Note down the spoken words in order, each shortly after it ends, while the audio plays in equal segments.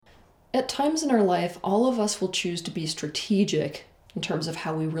At times in our life, all of us will choose to be strategic in terms of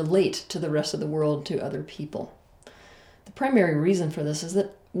how we relate to the rest of the world, to other people. The primary reason for this is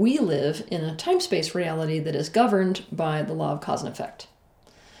that we live in a time-space reality that is governed by the law of cause and effect.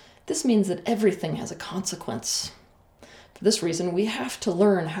 This means that everything has a consequence. For this reason, we have to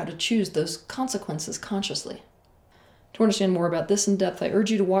learn how to choose those consequences consciously. To understand more about this in depth, I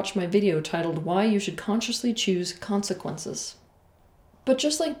urge you to watch my video titled Why You Should Consciously Choose Consequences. But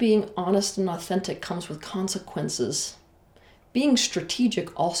just like being honest and authentic comes with consequences, being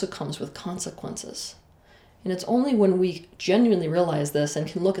strategic also comes with consequences. And it's only when we genuinely realize this and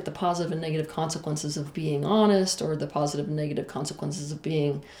can look at the positive and negative consequences of being honest or the positive and negative consequences of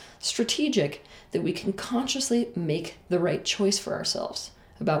being strategic that we can consciously make the right choice for ourselves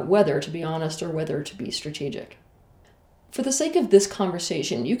about whether to be honest or whether to be strategic. For the sake of this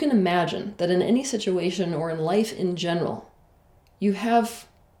conversation, you can imagine that in any situation or in life in general, you have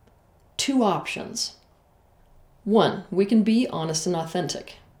two options. One, we can be honest and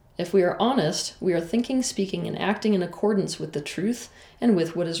authentic. If we are honest, we are thinking, speaking, and acting in accordance with the truth and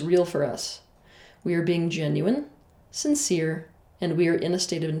with what is real for us. We are being genuine, sincere, and we are in a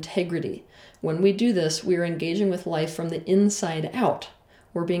state of integrity. When we do this, we are engaging with life from the inside out.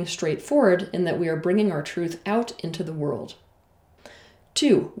 We're being straightforward in that we are bringing our truth out into the world.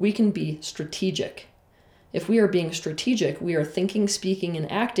 Two, we can be strategic. If we are being strategic, we are thinking, speaking, and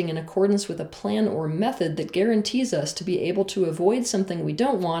acting in accordance with a plan or method that guarantees us to be able to avoid something we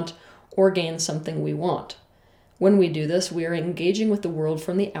don't want or gain something we want. When we do this, we are engaging with the world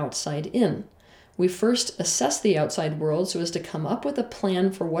from the outside in. We first assess the outside world so as to come up with a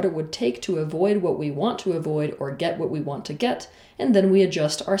plan for what it would take to avoid what we want to avoid or get what we want to get, and then we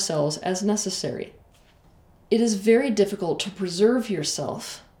adjust ourselves as necessary. It is very difficult to preserve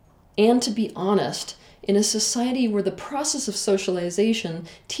yourself and to be honest in a society where the process of socialization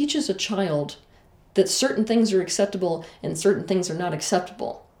teaches a child that certain things are acceptable and certain things are not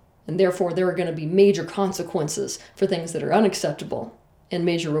acceptable. And therefore, there are going to be major consequences for things that are unacceptable and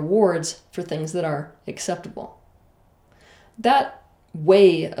major rewards for things that are acceptable. That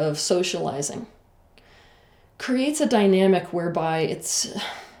way of socializing creates a dynamic whereby it's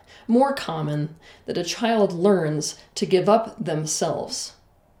more common that a child learns to give up themselves.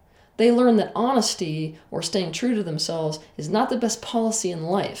 They learn that honesty or staying true to themselves is not the best policy in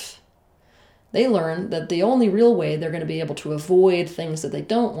life. They learn that the only real way they're going to be able to avoid things that they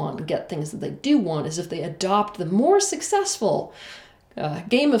don't want and get things that they do want is if they adopt the more successful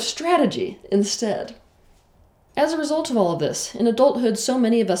game of strategy instead. As a result of all of this, in adulthood, so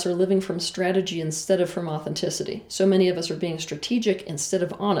many of us are living from strategy instead of from authenticity. So many of us are being strategic instead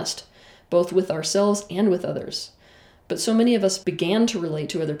of honest, both with ourselves and with others. But so many of us began to relate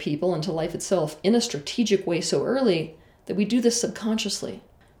to other people and to life itself in a strategic way so early that we do this subconsciously.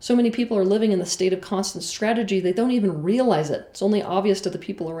 So many people are living in the state of constant strategy, they don't even realize it. It's only obvious to the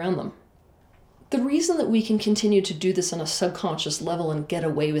people around them. The reason that we can continue to do this on a subconscious level and get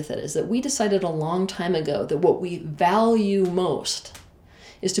away with it is that we decided a long time ago that what we value most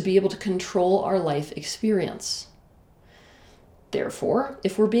is to be able to control our life experience. Therefore,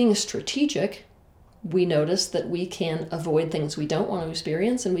 if we're being strategic, we notice that we can avoid things we don't want to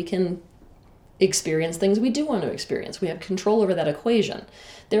experience and we can experience things we do want to experience. We have control over that equation.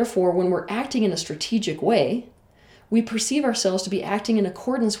 Therefore, when we're acting in a strategic way, we perceive ourselves to be acting in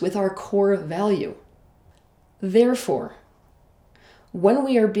accordance with our core value. Therefore, when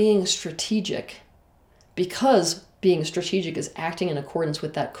we are being strategic, because being strategic is acting in accordance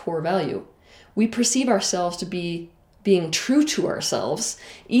with that core value, we perceive ourselves to be being true to ourselves,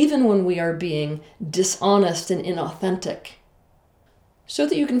 even when we are being dishonest and inauthentic. So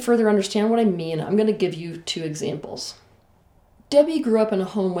that you can further understand what I mean, I'm going to give you two examples. Debbie grew up in a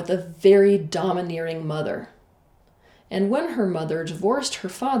home with a very domineering mother. And when her mother divorced her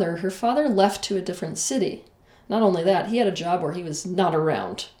father left to a different city. Not only that, he had a job where he was not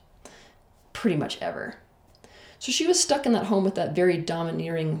around pretty much ever. So she was stuck in that home with that very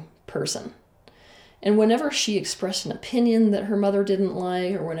domineering person. And whenever she expressed an opinion that her mother didn't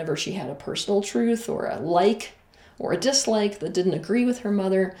like, or whenever she had a personal truth or a like or a dislike that didn't agree with her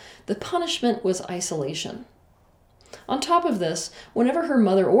mother, the punishment was isolation. On top of this, whenever her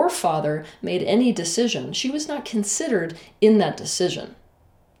mother or father made any decision, she was not considered in that decision.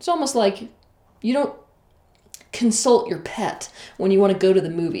 It's almost like you don't consult your pet when you want to go to the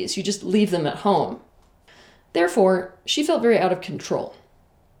movies. You just leave them at home. Therefore, she felt very out of control.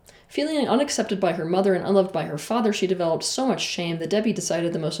 Feeling unaccepted by her mother and unloved by her father, she developed so much shame that Debbie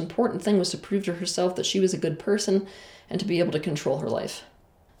decided the most important thing was to prove to herself that she was a good person and to be able to control her life.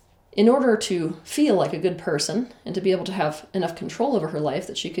 In order to feel like a good person and to be able to have enough control over her life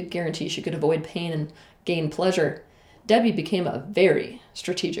that she could guarantee she could avoid pain and gain pleasure, Debbie became a very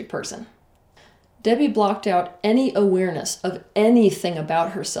strategic person. Debbie blocked out any awareness of anything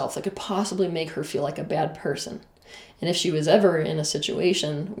about herself that could possibly make her feel like a bad person. And if she was ever in a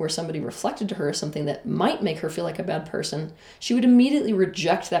situation where somebody reflected to her something that might make her feel like a bad person, she would immediately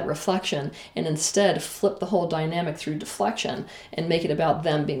reject that reflection and instead flip the whole dynamic through deflection and make it about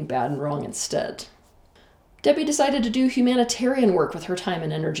them being bad and wrong instead. Debbie decided to do humanitarian work with her time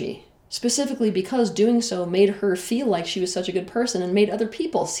and energy, specifically because doing so made her feel like she was such a good person and made other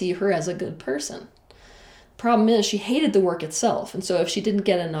people see her as a good person. Problem is, she hated the work itself, and so if she didn't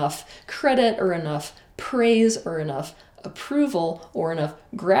get enough credit or enough praise or enough approval or enough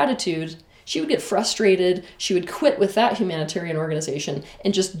gratitude, she would get frustrated, she would quit with that humanitarian organization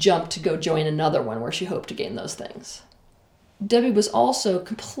and just jump to go join another one where she hoped to gain those things. Debbie was also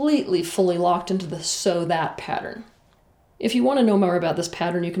completely fully locked into the so that pattern. If you want to know more about this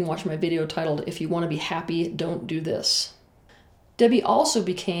pattern, you can watch my video titled, "If You Want to Be Happy, Don't Do This." Debbie also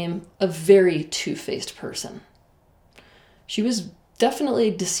became a very two-faced person. She was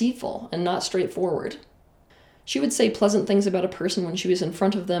definitely deceitful and not straightforward. She would say pleasant things about a person when she was in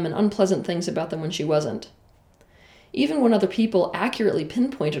front of them and unpleasant things about them when she wasn't. Even when other people accurately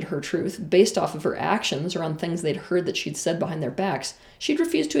pinpointed her truth based off of her actions or on things they'd heard that she'd said behind their backs, she'd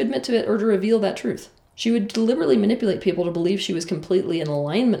refuse to admit to it or to reveal that truth. She would deliberately manipulate people to believe she was completely in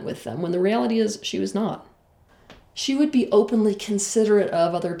alignment with them when the reality is she was not. She would be openly considerate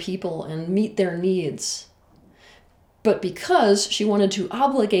of other people and meet their needs. But because she wanted to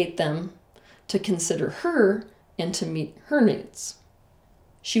obligate them to consider her and to meet her needs,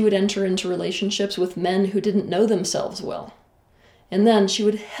 she would enter into relationships with men who didn't know themselves well. And then she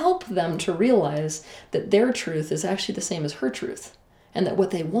would help them to realize that their truth is actually the same as her truth, and that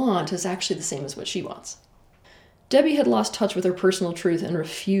what they want is actually the same as what she wants. Debbie had lost touch with her personal truth and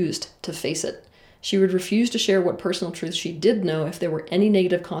refused to face it. She would refuse to share what personal truth she did know if there were any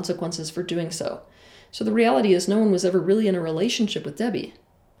negative consequences for doing so. So the reality is no one was ever really in a relationship with Debbie.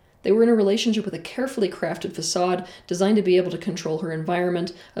 They were in a relationship with a carefully crafted facade designed to be able to control her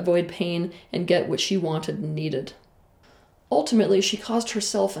environment, avoid pain, and get what she wanted and needed. Ultimately, she caused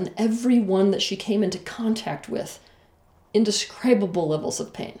herself and everyone that she came into contact with indescribable levels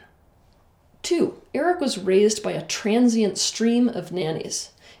of pain. 2. Eric was raised by a transient stream of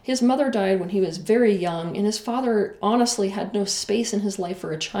nannies. His mother died when he was very young, and his father honestly had no space in his life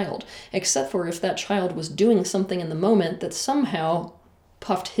for a child, except for if that child was doing something in the moment that somehow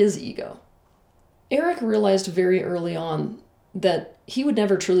puffed his ego. Eric realized very early on that he would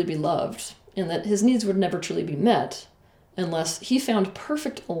never truly be loved, and that his needs would never truly be met unless he found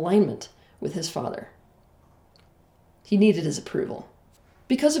perfect alignment with his father. He needed his approval.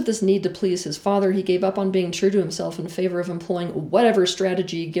 Because of this need to please his father, he gave up on being true to himself in favor of employing whatever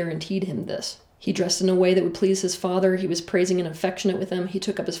strategy guaranteed him this. He dressed in a way that would please his father. He was praising and affectionate with him. He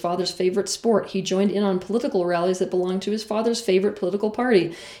took up his father's favorite sport. He joined in on political rallies that belonged to his father's favorite political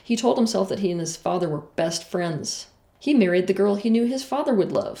party. He told himself that he and his father were best friends. He married the girl he knew his father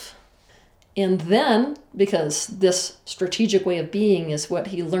would love. And then, because this strategic way of being is what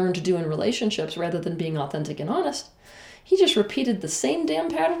he learned to do in relationships rather than being authentic and honest, he just repeated the same damn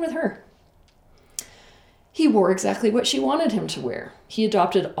pattern with her. He wore exactly what she wanted him to wear. He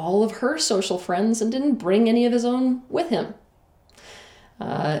adopted all of her social friends and didn't bring any of his own with him.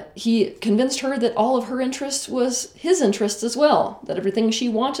 He convinced her that all of her interests was his interests as well, that everything she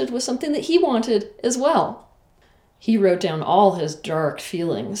wanted was something that he wanted as well. He wrote down all his dark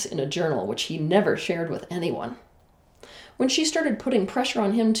feelings in a journal, which he never shared with anyone. When she started putting pressure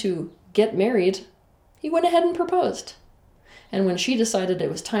on him to get married, he went ahead and proposed. And when she decided it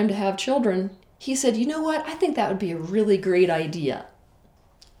was time to have children, he said, "You know what? I think that would be a really great idea."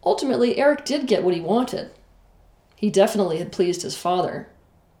 Ultimately, Eric did get what he wanted. He definitely had pleased his father.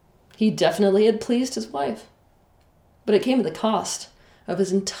 He definitely had pleased his wife. But it came at the cost of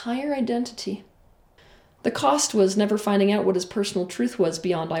his entire identity. The cost was never finding out what his personal truth was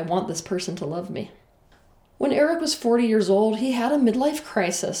beyond, "I want this person to love me." When Eric was 40 years old, he had a midlife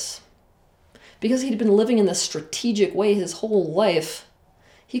crisis. Because he'd been living in this strategic way his whole life,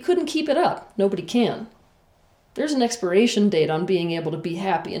 he couldn't keep it up. Nobody can. There's an expiration date on being able to be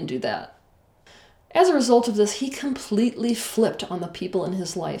happy and do that. As a result of this, he completely flipped on the people in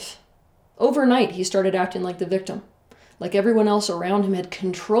his life. Overnight, he started acting like the victim. Like everyone else around him had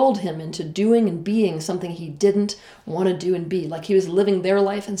controlled him into doing and being something he didn't want to do and be. Like he was living their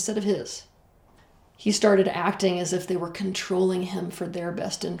life instead of his. He started acting as if they were controlling him for their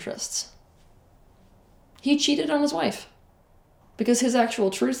best interests. He cheated on his wife Because his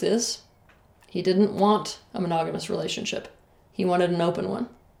actual truth is, he didn't want a monogamous relationship. He wanted an open one.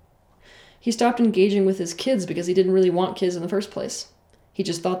 He stopped engaging with his kids because he didn't really want kids in the first place. He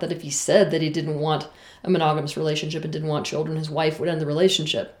just thought that if he said that he didn't want a monogamous relationship and didn't want children, his wife would end the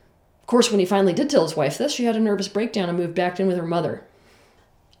relationship. Of course, when he finally did tell his wife this, she had a nervous breakdown and moved back in with her mother.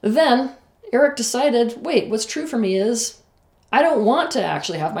 Then, Eric decided, wait, what's true for me is, I don't want to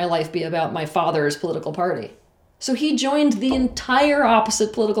actually have my life be about my father's political party. So he joined the entire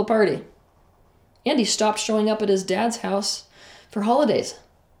opposite political party. And he stopped showing up at his dad's house for holidays.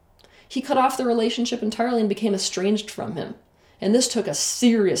 He cut off the relationship entirely and became estranged from him. And this took a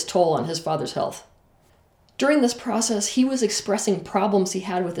serious toll on his father's health. During this process, he was expressing problems he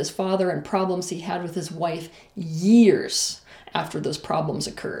had with his father and problems he had with his wife years after those problems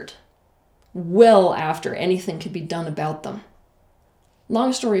occurred. Well after anything could be done about them.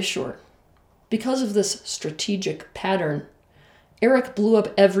 Long story short, because of this strategic pattern, Eric blew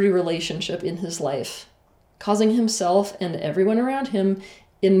up every relationship in his life, causing himself and everyone around him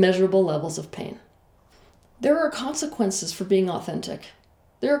immeasurable levels of pain. There are consequences for being authentic.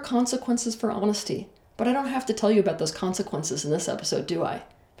 There are consequences for honesty. But I don't have to tell you about those consequences in this episode, do I?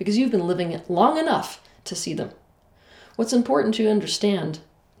 Because you've been living it long enough to see them. What's important to understand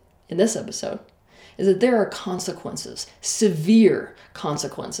in this episode is that there are consequences, severe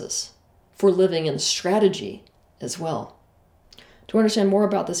consequences, for living in strategy as well. To understand more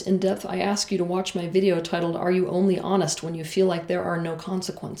about this in depth, I ask you to watch my video titled, Are You Only Honest When You Feel Like There Are No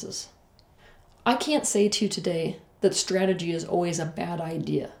Consequences? I can't say to you today that strategy is always a bad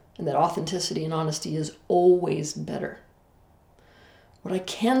idea and that authenticity and honesty is always better. What I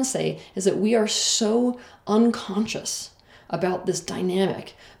can say is that we are so unconscious about this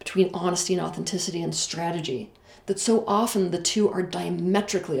dynamic between honesty and authenticity and strategy that so often the two are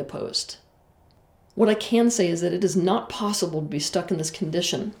diametrically opposed. What I can say is that it is not possible to be stuck in this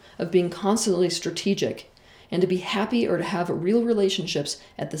condition of being constantly strategic and to be happy or to have real relationships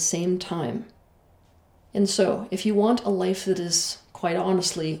at the same time. And so, if you want a life that is quite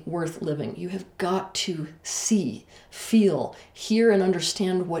honestly worth living, you have got to see, feel, hear, and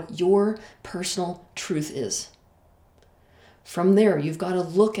understand what your personal truth is. From there, you've got to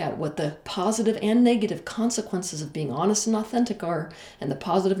look at what the positive and negative consequences of being honest and authentic are, and the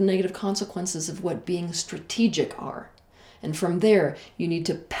positive and negative consequences of what being strategic are. And from there, you need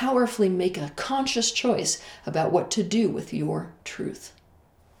to powerfully make a conscious choice about what to do with your truth.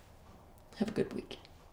 Have a good week.